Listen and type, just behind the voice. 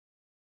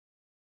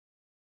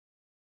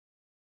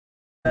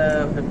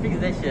the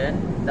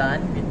fixation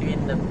done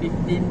between the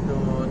 15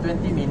 to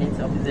 20 minutes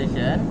of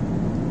fixation,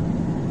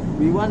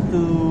 we want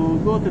to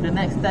go to the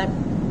next step,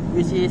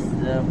 which is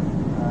the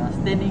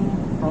staining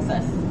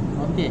process.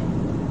 Okay.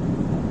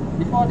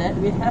 Before that,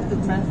 we have to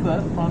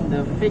transfer from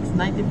the fixed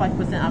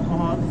 95%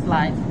 alcohol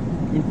slide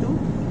into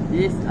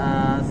this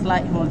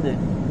slide holder.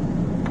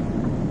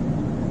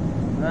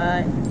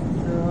 Right.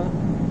 So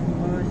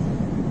push.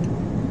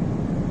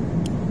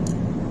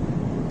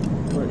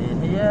 Put it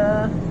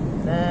here.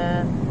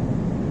 Then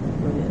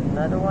put it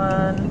another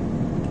one.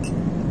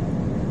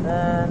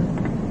 Then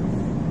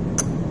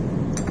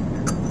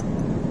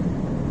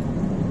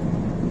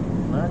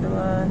another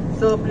one.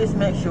 So please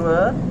make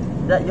sure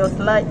that your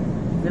slide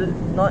will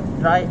not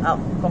dry out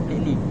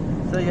completely.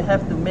 So you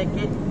have to make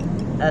it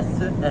as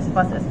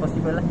fast as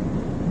possible.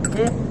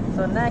 Okay.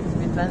 So next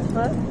we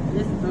transfer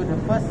this to the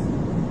first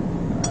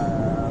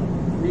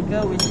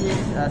beaker, which is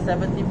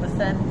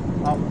 70%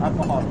 of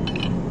alcohol.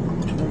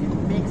 So you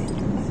mix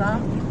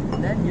some,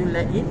 then you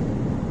let it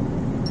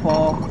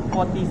for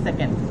 40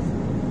 seconds.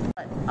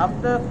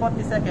 After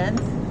 40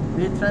 seconds,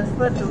 we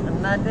transfer to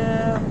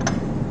another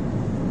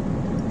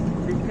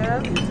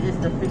beaker, which is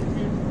the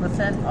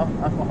 50% of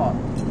alcohol.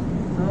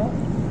 So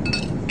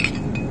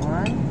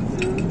 1,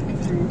 2,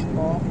 3,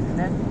 4, and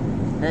then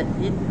let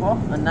it for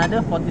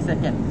another 40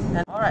 seconds.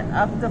 And alright,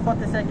 after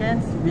 40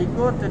 seconds, we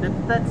go to the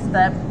third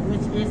step,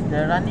 which is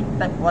the running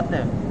tap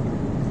water.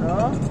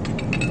 So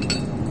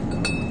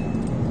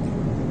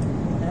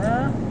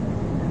here,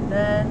 and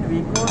then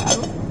we go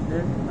to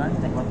the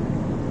running tap water.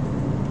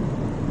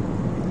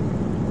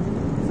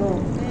 So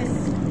please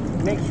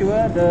make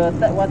sure the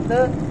tap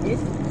water is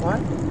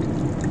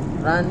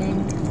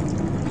running.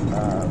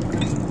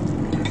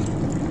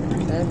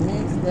 And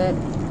mix that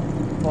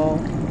for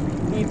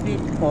leave it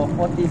for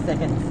 40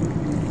 seconds.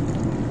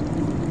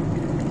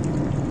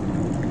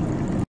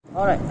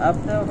 Alright,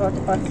 after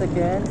 45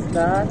 seconds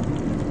done,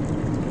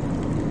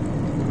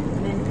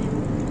 place it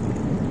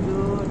to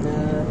the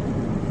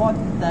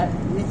fourth step,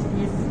 which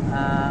is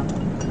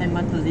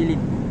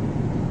hematoxylin.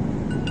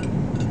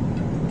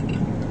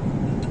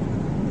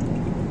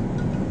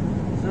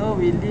 So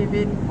we leave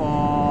it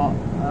for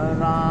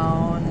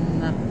around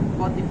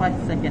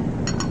 45 seconds.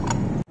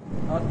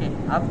 Okay,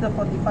 after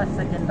 45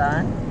 seconds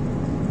done,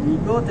 we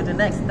go to the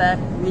next step,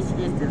 which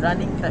is the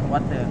running tap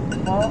water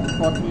for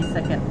 40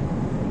 seconds.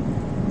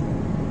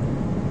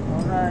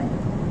 Alright.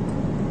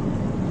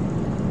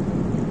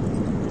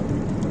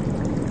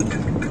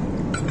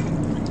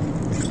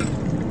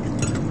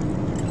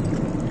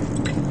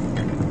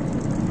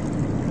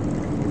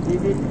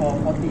 Leave it for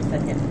 40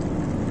 seconds.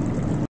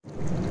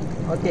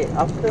 Okay,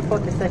 after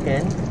 40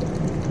 seconds,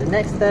 the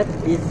next step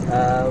is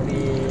we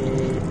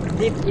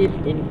dip it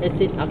in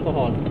acid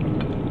alcohol.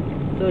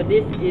 So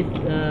this is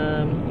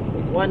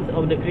one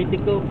of the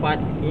critical part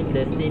in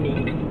the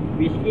staining,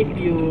 which if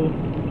you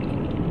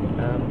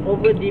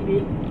over dip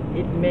it,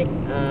 it makes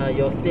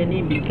your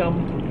staining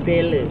become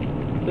paler.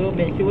 So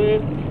make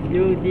sure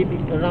you dip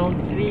it around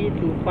 3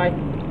 to 5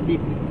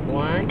 dip.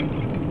 1,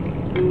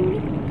 2,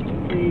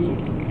 3,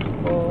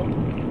 4,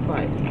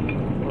 5.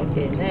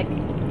 Okay, next,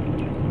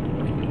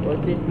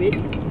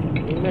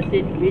 immerse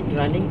it with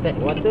running tap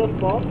water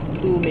for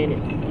 2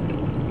 minutes.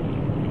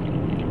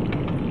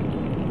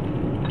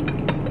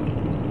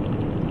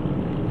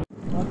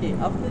 Okay,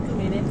 after 2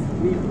 minutes,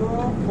 we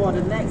go for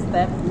the next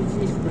step, which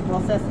is the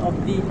process of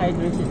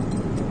dehydration.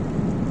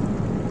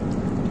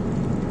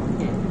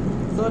 Okay,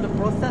 so the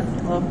process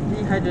of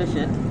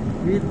dehydration,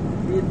 we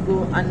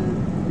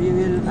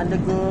will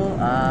undergo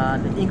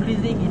the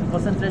increasing in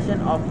concentration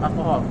of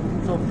alcohol.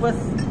 So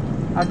first,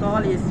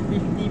 alcohol is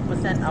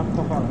 50%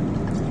 alcohol.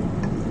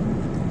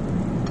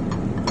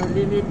 So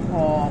leave it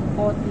for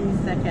 40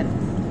 seconds.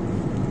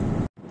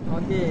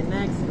 Okay,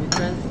 next we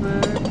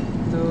transfer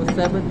to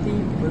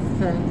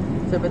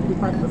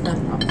 75%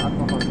 of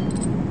alcohol.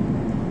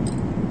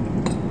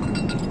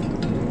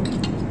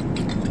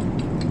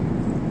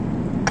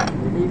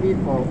 We leave it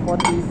for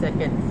 40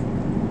 seconds.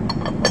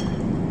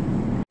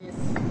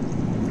 It's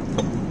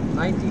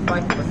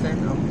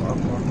 95% of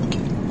alcohol.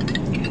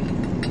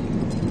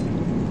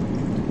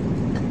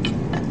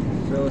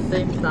 So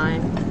same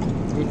time,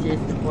 which is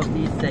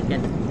 40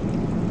 seconds.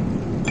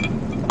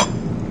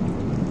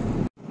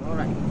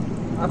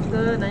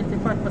 After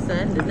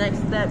 95%, the next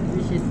step,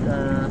 which is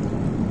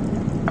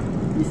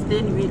we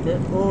stain with the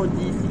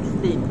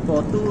OG16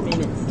 for 2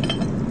 minutes.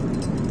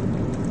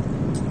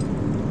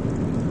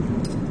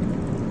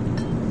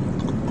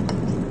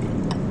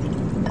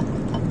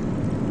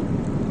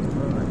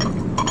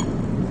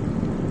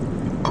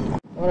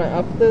 Alright,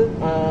 after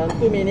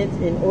 2 minutes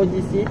in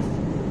OG6,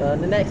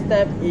 the next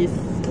step is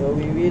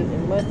we will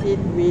immerse it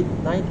with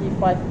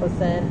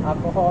 95%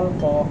 alcohol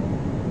for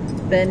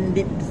 10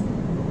 dips.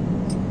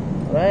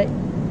 Right,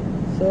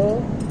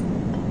 so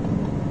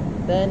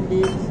 10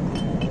 dips,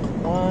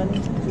 1, 2,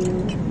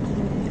 3,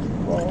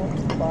 4,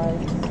 5,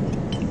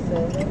 6,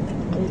 7,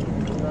 8,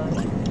 9,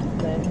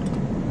 10.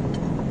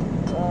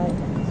 Right,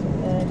 so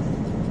next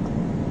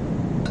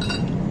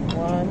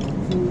 1,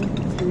 2,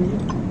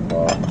 3, 4,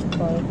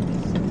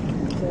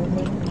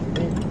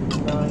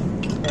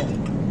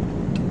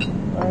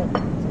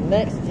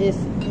 next is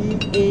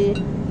EA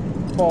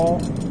for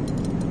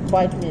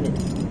 5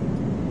 minutes.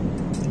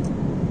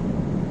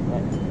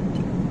 Right.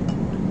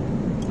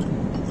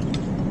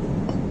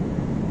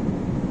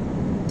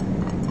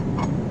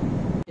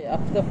 Okay,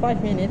 after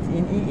 5 minutes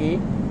in EA,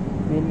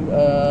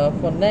 we'll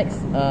for next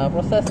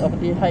process of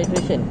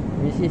dehydration,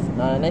 which is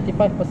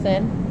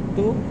 95%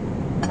 to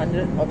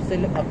 100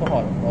 absolute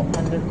alcohol, or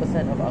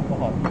 100% of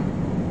alcohol.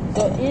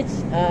 So each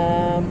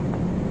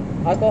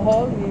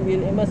alcohol we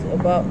will immerse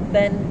about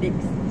 10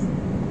 dips.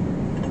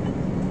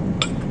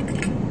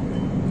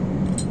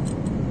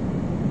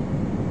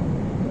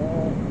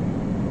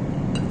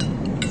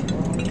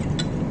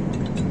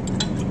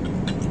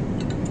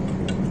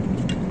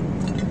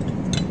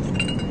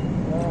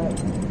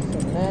 So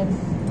next,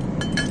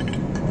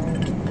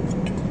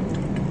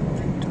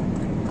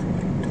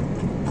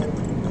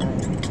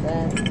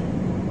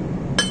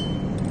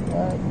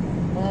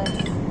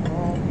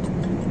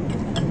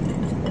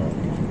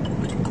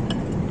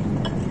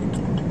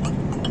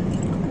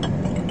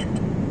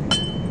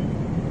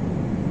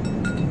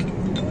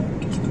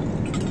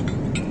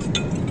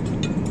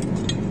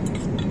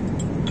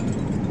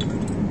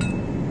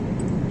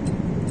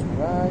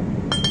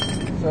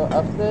 so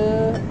after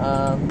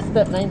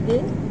step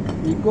 19,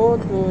 we go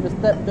to the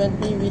step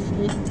 20, which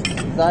is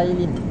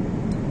xylene.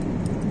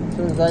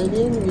 So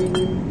xylene, we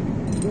will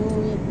do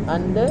it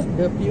under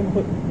the fume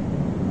hood.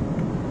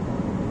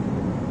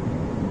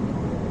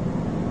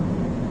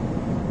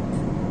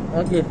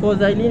 Okay, for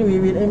xylene, we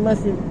will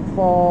immerse it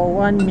for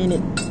 1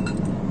 minute.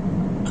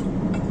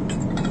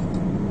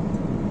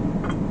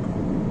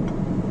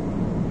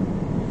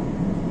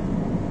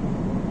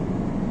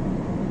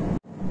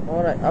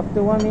 Alright,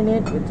 after 1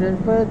 minute, we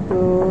transfer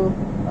to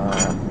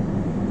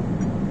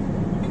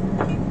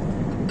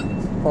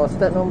for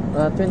step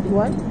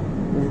 21,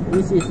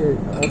 which is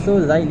also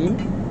xylene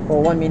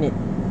for 1 minute.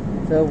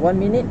 So 1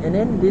 minute, and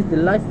then this the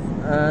last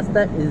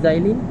step is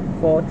xylene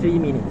for 3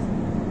 minutes.